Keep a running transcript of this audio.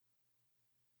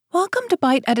Welcome to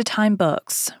Bite at a Time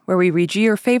Books, where we read you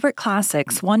your favorite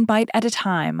classics one bite at a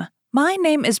time. My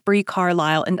name is Bree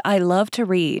Carlisle, and I love to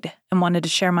read and wanted to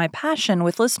share my passion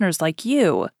with listeners like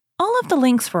you. All of the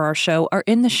links for our show are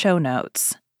in the show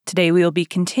notes. Today we will be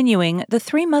continuing The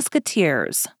Three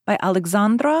Musketeers by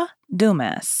Alexandre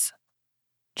Dumas.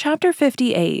 Chapter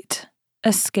 58.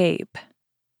 Escape.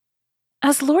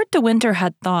 As Lord de Winter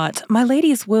had thought, my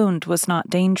lady's wound was not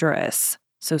dangerous.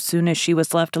 So soon as she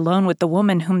was left alone with the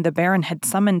woman whom the Baron had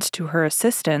summoned to her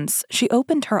assistance, she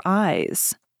opened her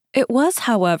eyes. It was,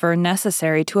 however,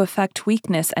 necessary to affect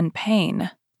weakness and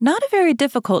pain. Not a very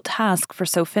difficult task for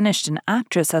so finished an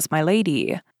actress as my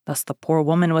lady. Thus the poor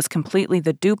woman was completely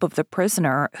the dupe of the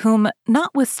prisoner, whom,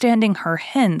 notwithstanding her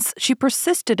hints, she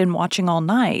persisted in watching all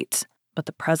night. But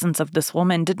the presence of this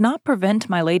woman did not prevent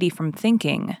my lady from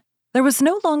thinking. There was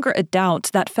no longer a doubt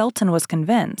that Felton was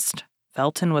convinced.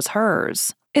 Felton was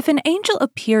hers. If an angel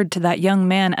appeared to that young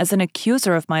man as an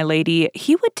accuser of my lady,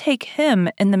 he would take him,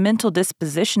 in the mental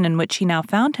disposition in which he now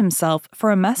found himself,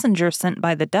 for a messenger sent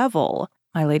by the devil.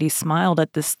 My lady smiled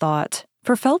at this thought,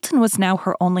 for Felton was now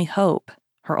her only hope,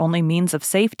 her only means of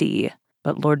safety.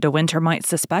 But Lord de Winter might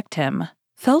suspect him.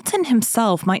 Felton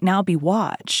himself might now be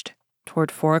watched.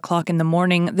 Toward 4 o'clock in the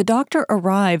morning, the doctor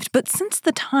arrived, but since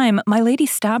the time my lady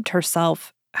stabbed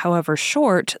herself, however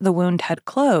short, the wound had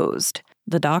closed.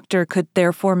 The doctor could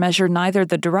therefore measure neither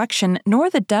the direction nor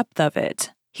the depth of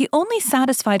it. He only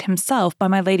satisfied himself by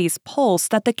my lady's pulse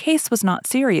that the case was not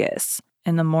serious.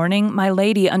 In the morning, my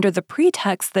lady, under the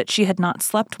pretext that she had not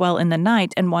slept well in the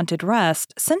night and wanted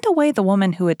rest, sent away the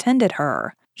woman who attended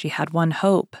her. She had one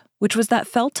hope, which was that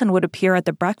Felton would appear at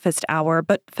the breakfast hour,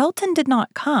 but Felton did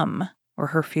not come. Were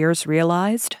her fears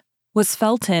realized? Was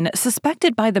Felton,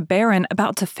 suspected by the Baron,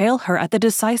 about to fail her at the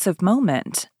decisive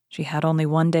moment? She had only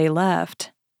 1 day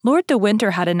left. Lord de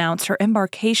Winter had announced her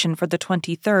embarkation for the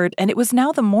 23rd, and it was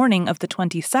now the morning of the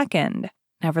 22nd.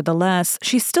 Nevertheless,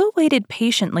 she still waited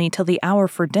patiently till the hour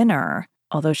for dinner.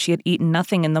 Although she had eaten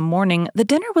nothing in the morning, the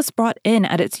dinner was brought in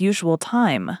at its usual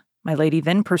time. My lady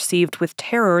then perceived with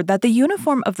terror that the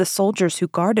uniform of the soldiers who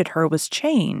guarded her was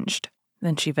changed.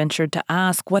 Then she ventured to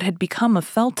ask what had become of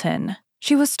Felton.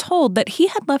 She was told that he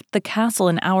had left the castle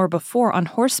an hour before on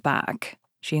horseback.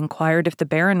 She inquired if the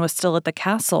Baron was still at the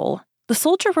castle. The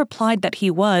soldier replied that he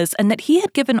was, and that he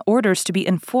had given orders to be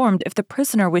informed if the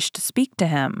prisoner wished to speak to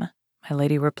him. My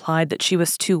lady replied that she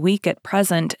was too weak at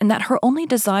present, and that her only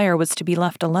desire was to be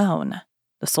left alone.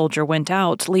 The soldier went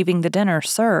out, leaving the dinner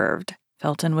served.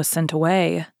 Felton was sent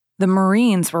away. The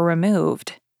Marines were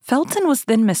removed. Felton was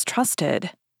then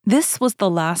mistrusted. This was the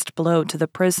last blow to the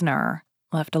prisoner.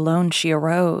 Left alone, she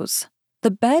arose.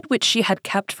 The bed which she had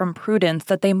kept from Prudence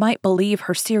that they might believe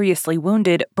her seriously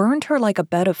wounded burned her like a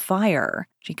bed of fire.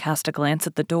 She cast a glance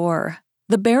at the door.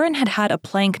 The Baron had had a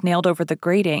plank nailed over the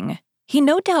grating. He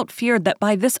no doubt feared that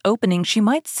by this opening she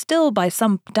might still by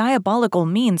some diabolical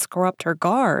means corrupt her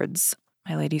guards.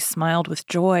 My lady smiled with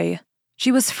joy.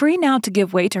 She was free now to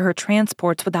give way to her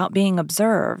transports without being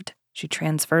observed. She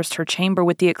traversed her chamber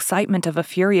with the excitement of a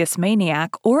furious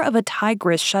maniac or of a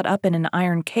tigress shut up in an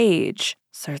iron cage.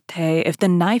 Certes, if the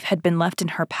knife had been left in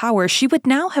her power, she would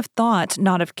now have thought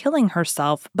not of killing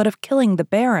herself, but of killing the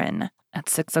Baron. At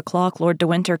 6 o'clock, Lord de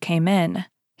Winter came in.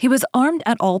 He was armed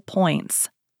at all points.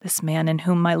 This man, in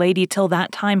whom my lady till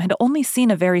that time had only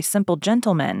seen a very simple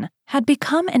gentleman, had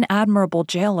become an admirable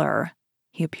jailer.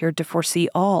 He appeared to foresee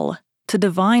all, to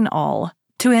divine all,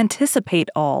 to anticipate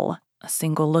all. A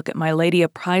single look at my lady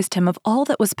apprised him of all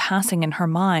that was passing in her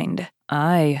mind.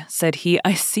 "Aye," said he,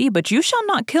 "I see, but you shall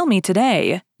not kill me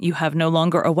today. You have no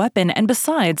longer a weapon, and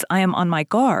besides, I am on my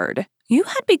guard. You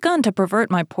had begun to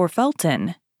pervert my poor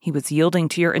Felton. He was yielding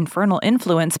to your infernal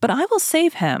influence, but I will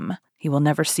save him. He will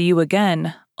never see you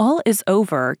again. All is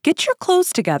over. Get your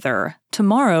clothes together.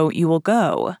 Tomorrow you will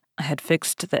go. I had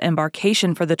fixed the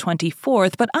embarkation for the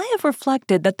 24th, but I have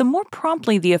reflected that the more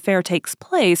promptly the affair takes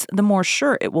place, the more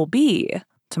sure it will be.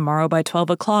 Tomorrow by 12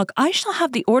 o'clock, I shall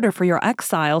have the order for your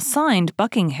exile signed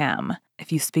Buckingham.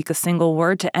 If you speak a single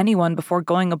word to anyone before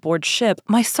going aboard ship,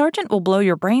 my sergeant will blow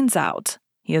your brains out.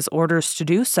 He has orders to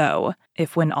do so.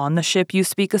 If when on the ship you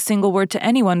speak a single word to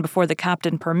anyone before the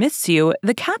captain permits you,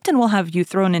 the captain will have you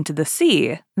thrown into the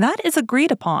sea. That is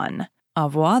agreed upon. Au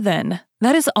revoir, then.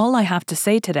 That is all I have to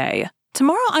say today.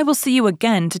 Tomorrow I will see you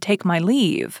again to take my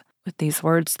leave." With these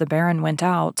words the Baron went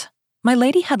out. My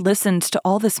lady had listened to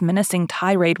all this menacing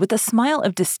tirade with a smile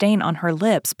of disdain on her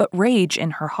lips, but rage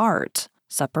in her heart.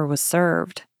 Supper was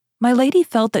served. My lady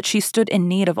felt that she stood in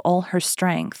need of all her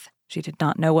strength. She did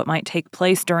not know what might take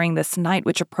place during this night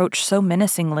which approached so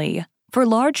menacingly. for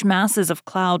large masses of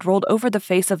cloud rolled over the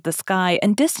face of the sky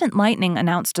and distant lightning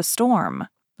announced a storm.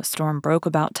 The storm broke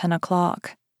about 10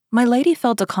 o'clock. My lady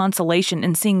felt a consolation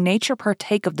in seeing nature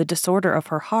partake of the disorder of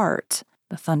her heart.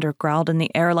 The thunder growled in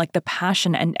the air like the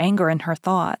passion and anger in her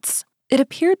thoughts. It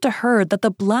appeared to her that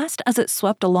the blast as it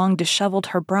swept along disheveled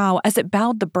her brow as it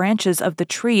bowed the branches of the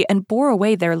tree and bore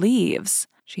away their leaves.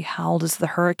 She howled as the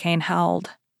hurricane howled,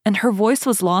 and her voice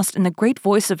was lost in the great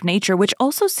voice of nature, which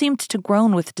also seemed to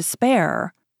groan with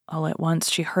despair. All at once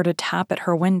she heard a tap at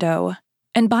her window,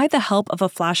 and by the help of a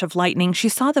flash of lightning she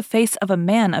saw the face of a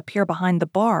man appear behind the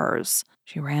bars.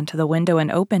 She ran to the window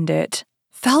and opened it.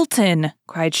 "Felton!"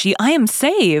 cried she, "I am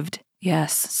saved!"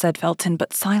 "Yes," said Felton,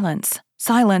 "but silence.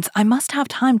 Silence, I must have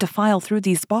time to file through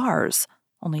these bars.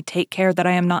 Only take care that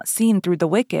I am not seen through the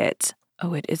wicket."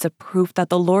 "Oh, it is a proof that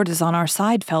the Lord is on our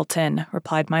side, Felton,"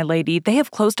 replied my lady. "They have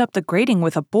closed up the grating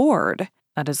with a board."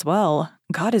 "That is well.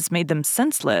 God has made them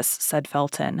senseless," said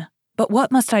Felton. "But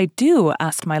what must I do?"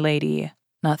 asked my lady.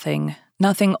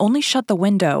 Nothing, only shut the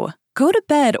window. Go to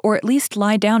bed, or at least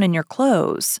lie down in your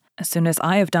clothes. As soon as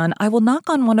I have done, I will knock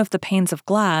on one of the panes of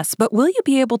glass, but will you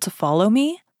be able to follow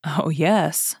me?" "Oh,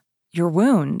 yes." "Your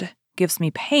wound gives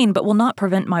me pain, but will not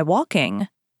prevent my walking."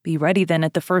 "Be ready then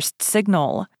at the first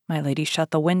signal." My lady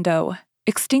shut the window,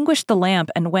 extinguished the lamp,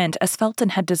 and went, as Felton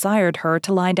had desired her,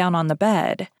 to lie down on the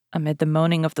bed. Amid the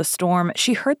moaning of the storm,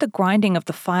 she heard the grinding of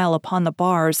the file upon the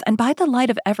bars, and by the light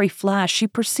of every flash she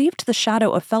perceived the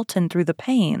shadow of Felton through the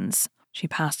panes. She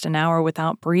passed an hour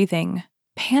without breathing,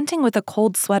 panting with a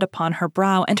cold sweat upon her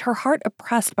brow and her heart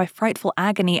oppressed by frightful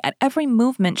agony at every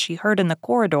movement she heard in the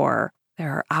corridor.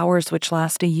 There are hours which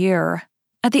last a year.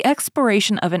 At the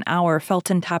expiration of an hour,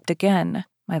 Felton tapped again.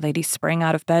 My lady sprang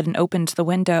out of bed and opened the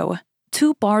window.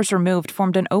 2 bars removed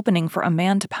formed an opening for a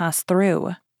man to pass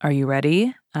through. "Are you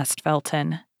ready?" asked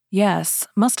Felton. "Yes.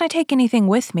 Must I take anything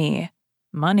with me?"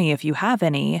 "Money, if you have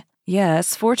any."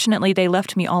 "Yes, fortunately they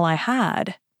left me all I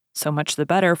had." "So much the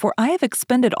better, for I have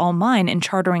expended all mine in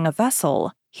chartering a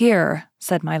vessel." "Here,"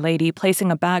 said my lady,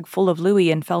 placing a bag full of louis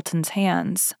in Felton's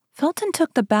hands. Felton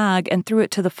took the bag and threw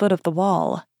it to the foot of the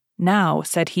wall. "Now,"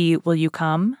 said he, "will you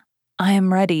come?" "I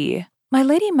am ready." My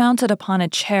lady mounted upon a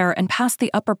chair and passed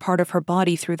the upper part of her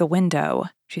body through the window.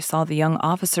 She saw the young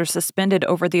officer suspended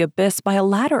over the abyss by a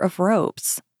ladder of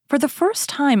ropes. For the first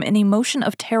time, an emotion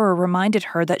of terror reminded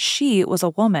her that she was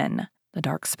a woman. The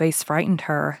dark space frightened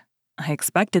her. "I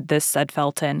expected this," said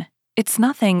Felton. It's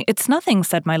nothing,"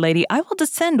 said my lady. "I will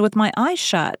descend with my eyes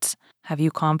shut." "Have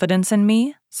you confidence in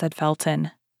me?" said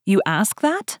Felton. "You ask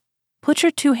that? Put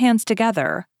your 2 hands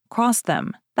together. Cross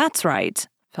them. That's right."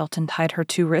 Felton tied her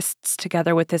 2 wrists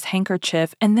together with his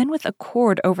handkerchief and then with a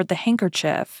cord over the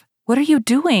handkerchief. "What are you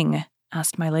doing?"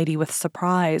 asked my lady with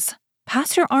surprise.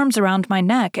 "Pass your arms around my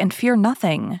neck and fear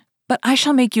nothing." "But I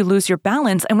shall make you lose your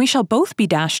balance and we shall both be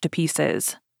dashed to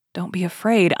pieces." "Don't be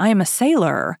afraid. I am a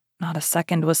sailor." Not a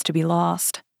second was to be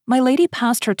lost. My lady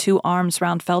passed her 2 arms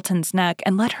round Felton's neck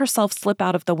and let herself slip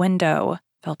out of the window.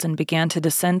 Felton began to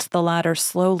descend the ladder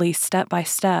slowly, step by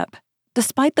step.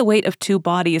 Despite the weight of 2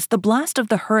 bodies, the blast of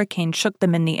the hurricane shook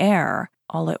them in the air.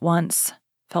 All at once,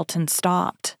 Felton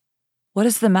stopped. "What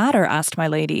is the matter?" asked my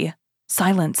lady.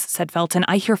 "Silence," said Felton.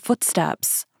 "I hear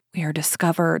footsteps." "We are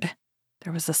discovered."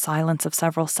 There was a silence of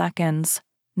several seconds.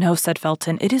 "No," said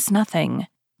Felton, "it is nothing."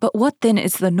 "But what then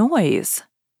is the noise?"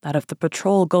 "That of the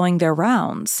patrol going their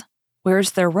rounds." "Where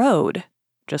is their road?"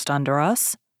 "Just under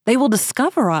us." "They will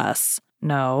discover us."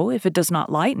 "No, if it does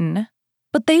not lighten."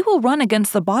 "But they will run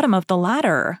against the bottom of the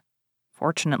ladder."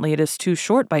 "Fortunately, it is too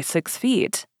short by 6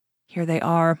 feet." "Here they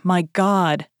are. My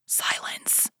God!"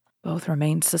 "Silence!" Both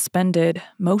remained suspended,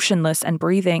 motionless and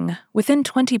breathing, within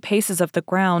 20 paces of the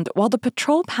ground, while the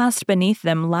patrol passed beneath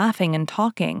them, laughing and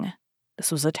talking. This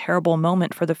was a terrible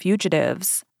moment for the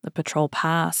fugitives. The patrol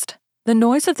passed. The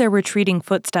noise of their retreating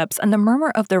footsteps and the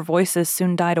murmur of their voices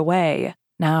soon died away.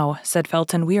 "Now," said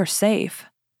Felton, "we are safe."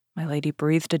 My lady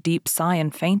breathed a deep sigh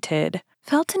and fainted.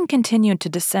 Felton continued to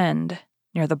descend.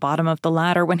 Near the bottom of the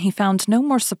ladder, when he found no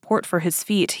more support for his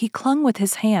feet, he clung with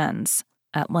his hands.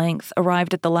 At length,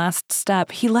 arrived at the last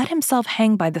step, he let himself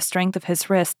hang by the strength of his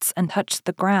wrists and touched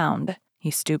the ground.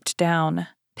 He stooped down,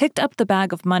 picked up the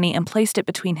bag of money and placed it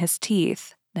between his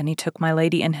teeth. Then he took my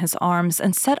lady in his arms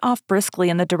and set off briskly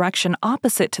in the direction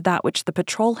opposite to that which the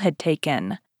patrol had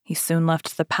taken. He soon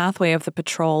left the pathway of the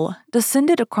patrol,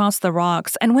 descended across the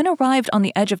rocks, and when arrived on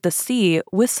the edge of the sea,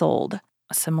 whistled.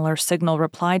 A similar signal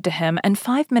replied to him, and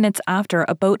 5 minutes after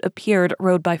a boat appeared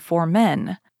rowed by 4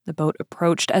 men. The boat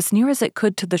approached as near as it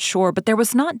could to the shore, but there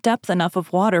was not depth enough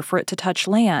of water for it to touch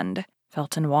land.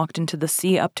 Felton walked into the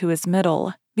sea up to his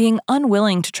middle, being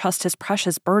unwilling to trust his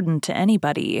precious burden to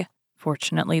anybody.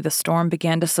 Fortunately, the storm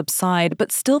began to subside,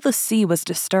 but still the sea was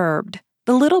disturbed.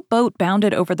 The little boat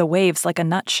bounded over the waves like a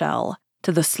nutshell.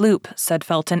 "To the sloop," said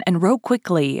Felton, "and row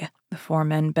quickly." The 4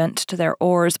 men bent to their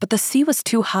oars, but the sea was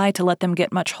too high to let them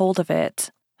get much hold of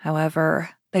it. However,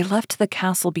 they left the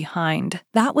castle behind.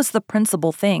 That was the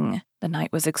principal thing. The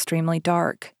night was extremely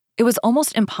dark. It was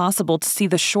almost impossible to see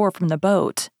the shore from the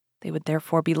boat. They would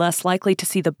therefore be less likely to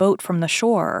see the boat from the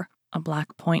shore. A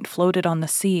black point floated on the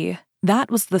sea.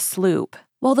 That was the sloop.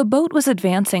 While the boat was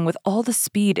advancing with all the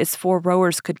speed its 4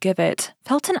 rowers could give it,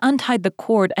 Felton untied the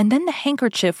cord and then the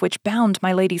handkerchief which bound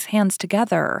my lady's hands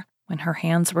together. When her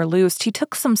hands were loosed, he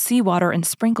took some seawater and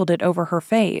sprinkled it over her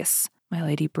face. My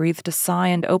lady breathed a sigh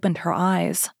and opened her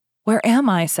eyes. "Where am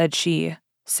I?" said she.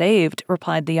 "Saved,"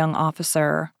 replied the young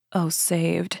officer. "Oh,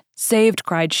 saved, saved,"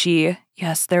 cried she.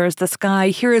 "Yes, there is the sky,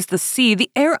 here is the sea, the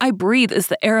air I breathe is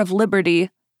the air of liberty."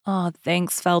 "Ah,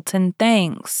 thanks, Felton,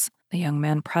 thanks." The young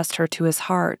man pressed her to his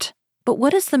heart. "But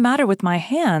what is the matter with my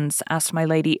hands?" asked my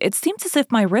lady. "It seems as if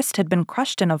my wrist had been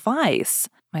crushed in a vice."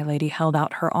 My lady held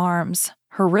out her arms.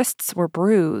 Her wrists were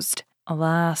bruised.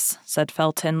 "Alas," said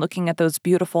Felton, looking at those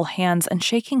beautiful hands and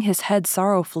shaking his head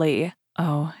sorrowfully.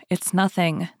 "Oh, it's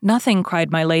nothing, nothing,"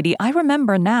 cried my lady. "I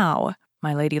remember now."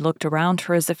 My lady looked around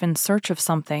her as if in search of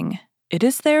something. "It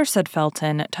is there," said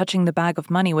Felton, touching the bag of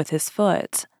money with his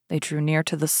foot. They drew near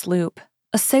to the sloop.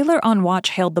 A sailor on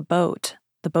watch hailed the boat.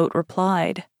 The boat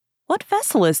replied. "What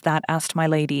vessel is that?" asked my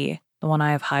lady. "The one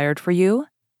I have hired for you."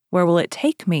 "Where will it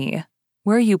take me?"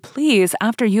 "Where you please,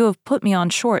 after you have put me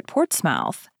on shore at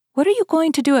Portsmouth." "What are you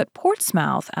going to do at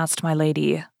Portsmouth?" asked my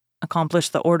lady. "Accomplish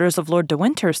the orders of Lord de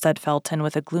Winter," said Felton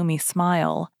with a gloomy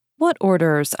smile. "What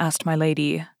orders?" asked my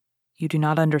lady. "You do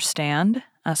not understand?"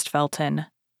 asked Felton.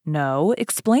 "No,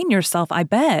 explain yourself, I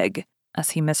beg."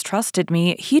 "As he mistrusted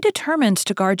me, he determined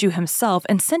to guard you himself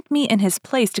and sent me in his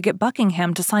place to get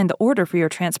Buckingham to sign the order for your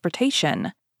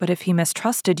transportation. But if he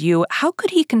mistrusted you, how could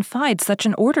he confide such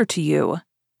an order to you?"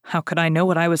 "How could I know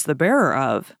what I was the bearer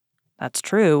of?" "That's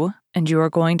true. And you are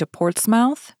going to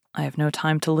Portsmouth?" "I have no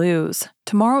time to lose.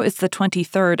 Tomorrow is the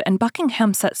 23rd, and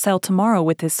Buckingham sets sail tomorrow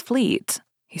with his fleet."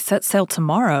 "He sets sail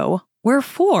tomorrow? Where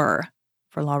for?"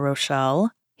 "For La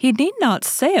Rochelle." "He need not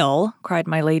sail," cried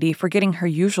my lady, forgetting her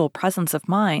usual presence of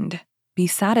mind. "Be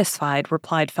satisfied,"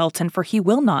 replied Felton, "for he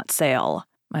will not sail."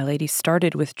 My lady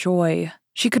started with joy.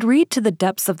 She could read to the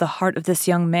depths of the heart of this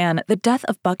young man. The death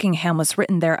of Buckingham was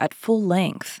written there at full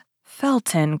length.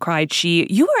 "Felton," cried she,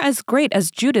 "you are as great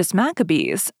as Judas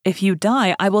Maccabees. If you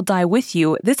die, I will die with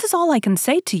you. This is all I can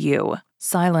say to you."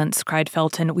 "Silence," cried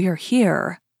Felton, "we are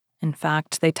here." In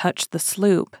fact, they touched the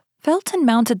sloop. Felton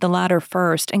mounted the ladder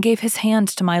first and gave his hand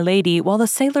to my lady while the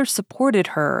sailors supported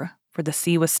her, for the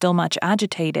sea was still much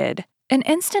agitated. An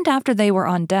instant after they were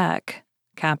on deck.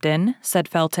 "Captain," said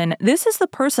Felton, "this is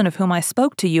the person of whom I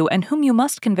spoke to you and whom you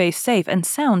must convey safe and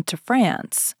sound to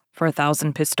France." "For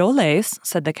 1,000 pistoles,"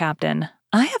 said the captain.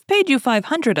 "I have paid you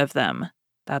 500 of them."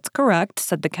 "That's correct,"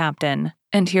 said the captain.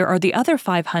 "And here are the other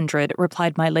 500,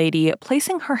 replied my lady,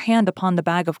 placing her hand upon the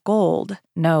bag of gold.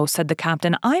 "No," said the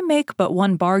captain, "I make but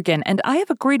one bargain, and I have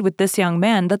agreed with this young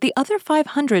man that the other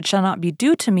 500 shall not be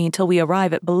due to me till we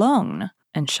arrive at Boulogne."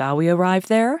 "And shall we arrive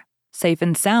there?" "Safe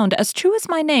and sound, as true as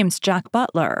my name's Jack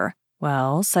Butler."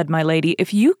 "Well," said my lady,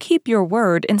 "if you keep your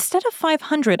word, instead of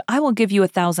 500, I will give you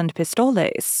 1,000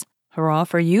 pistoles." "Hurrah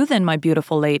for you then, my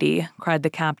beautiful lady," cried the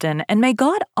captain, "and may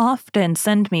God often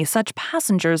send me such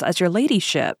passengers as your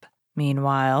ladyship."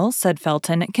 "Meanwhile," said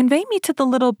Felton, "convey me to the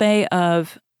little bay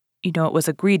of—" "You know it was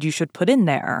agreed you should put in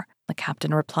there." The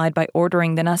captain replied by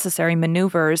ordering the necessary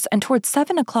maneuvers, and towards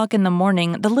 7 o'clock in the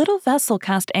morning, the little vessel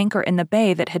cast anchor in the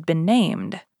bay that had been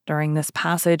named. During this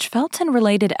passage, Felton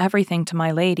related everything to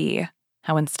my lady.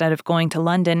 How instead of going to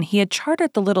London, he had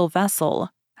chartered the little vessel,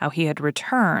 how he had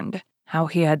returned, how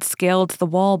he had scaled the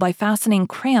wall by fastening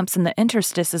cramps in the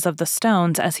interstices of the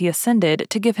stones as he ascended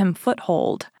to give him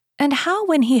foothold, and how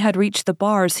when he had reached the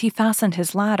bars he fastened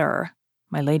his ladder.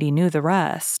 My lady knew the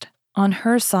rest. On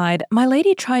her side, my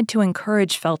lady tried to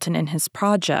encourage Felton in his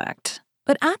project,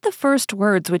 but at the first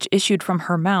words which issued from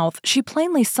her mouth, she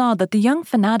plainly saw that the young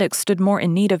fanatic stood more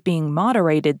in need of being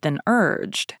moderated than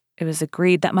urged. It was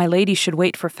agreed that my lady should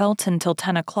wait for Felton till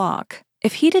 10 o'clock.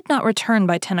 If he did not return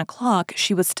by 10 o'clock,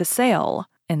 she was to sail.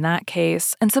 In that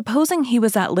case, and supposing he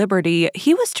was at liberty,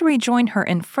 he was to rejoin her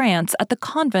in France at the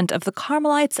convent of the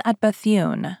Carmelites at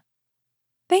Bethune.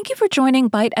 Thank you for joining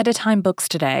Bite at a Time Books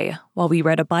today, while we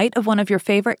read a bite of one of your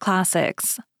favorite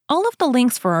classics. All of the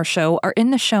links for our show are in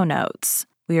the show notes.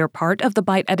 We are part of the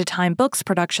Bite at a Time Books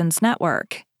Productions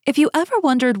Network. If you ever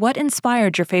wondered what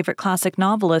inspired your favorite classic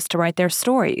novelists to write their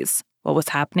stories, what was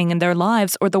happening in their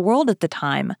lives or the world at the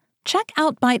time, Check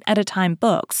out Bite at a Time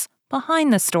Books,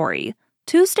 Behind the Story,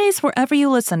 Tuesdays wherever you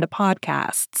listen to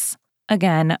podcasts.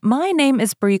 Again, my name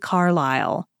is Bree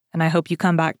Carlile, and I hope you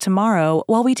come back tomorrow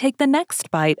while we take the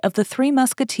next bite of The Three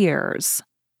Musketeers.